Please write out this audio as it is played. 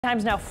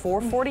Time's now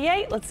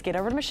 4:48. Let's get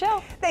over to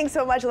Michelle. Thanks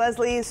so much,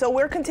 Leslie. So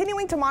we're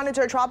continuing to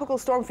monitor Tropical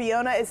Storm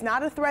Fiona. It's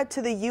not a threat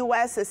to the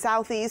U.S.,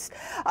 southeast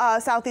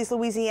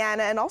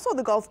Louisiana, and also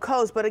the Gulf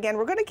Coast. But again,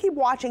 we're going to keep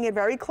watching it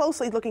very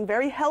closely, looking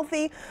very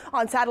healthy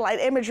on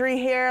satellite imagery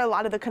here. A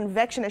lot of the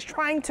convection is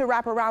trying to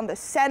wrap around the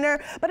center,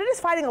 but it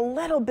is fighting a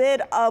little bit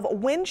of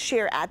wind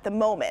shear at the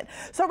moment.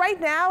 So right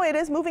now it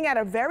is moving at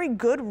a very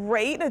good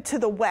rate to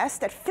the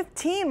west at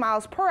 15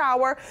 miles per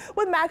hour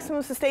with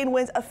maximum sustained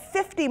winds of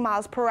 50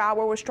 miles per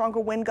hour with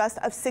stronger wind gusts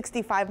of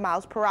 65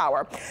 miles per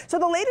hour. So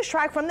the latest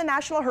track from the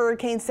National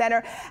Hurricane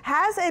Center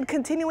has it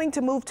continuing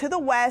to move to the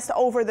west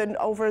over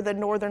the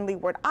northern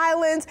Leeward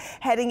Islands,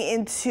 heading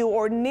into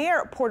or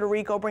near Puerto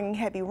Rico, bringing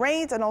heavy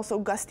rains and also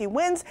gusty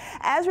winds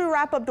as we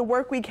wrap up the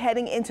work week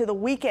heading into the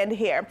weekend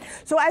here.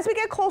 So as we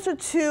get closer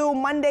to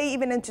Monday,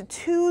 even into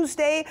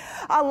Tuesday,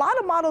 a lot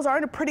of models are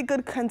in a pretty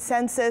good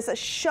consensus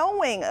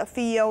showing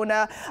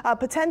Fiona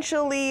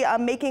potentially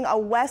making a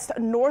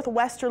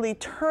west-northwesterly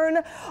turn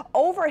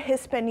over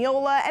Hispaniola.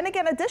 And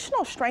again,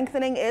 additional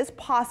strengthening is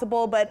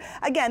possible, but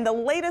again, the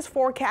latest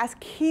forecast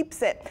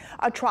keeps it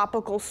a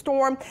tropical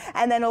storm,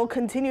 and then it'll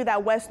continue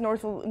that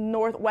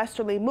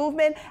west-northwesterly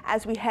movement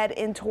as we head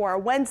into our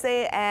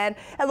Wednesday, and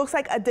it looks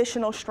like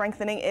additional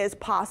strengthening is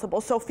possible.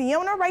 So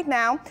Fiona right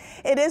now,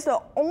 it is the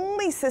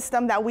only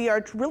system that we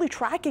are really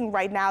tracking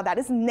right now that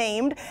is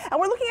named, and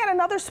we're looking at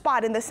another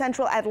spot in the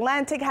central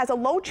Atlantic, has a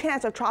low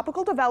chance of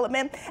tropical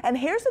development, and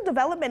here's the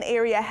development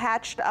area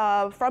hatched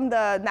from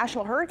the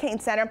National Hurricane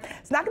Center.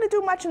 It's not going to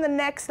do much in the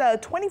next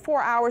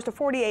 24 hours to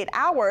 48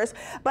 hours,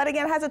 but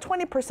again has a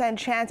 20%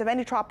 chance of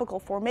any tropical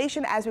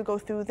formation as we go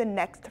through the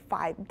next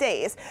 5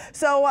 days.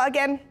 So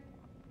again,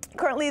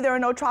 currently there are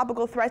no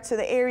tropical threats to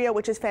the area,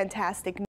 which is fantastic.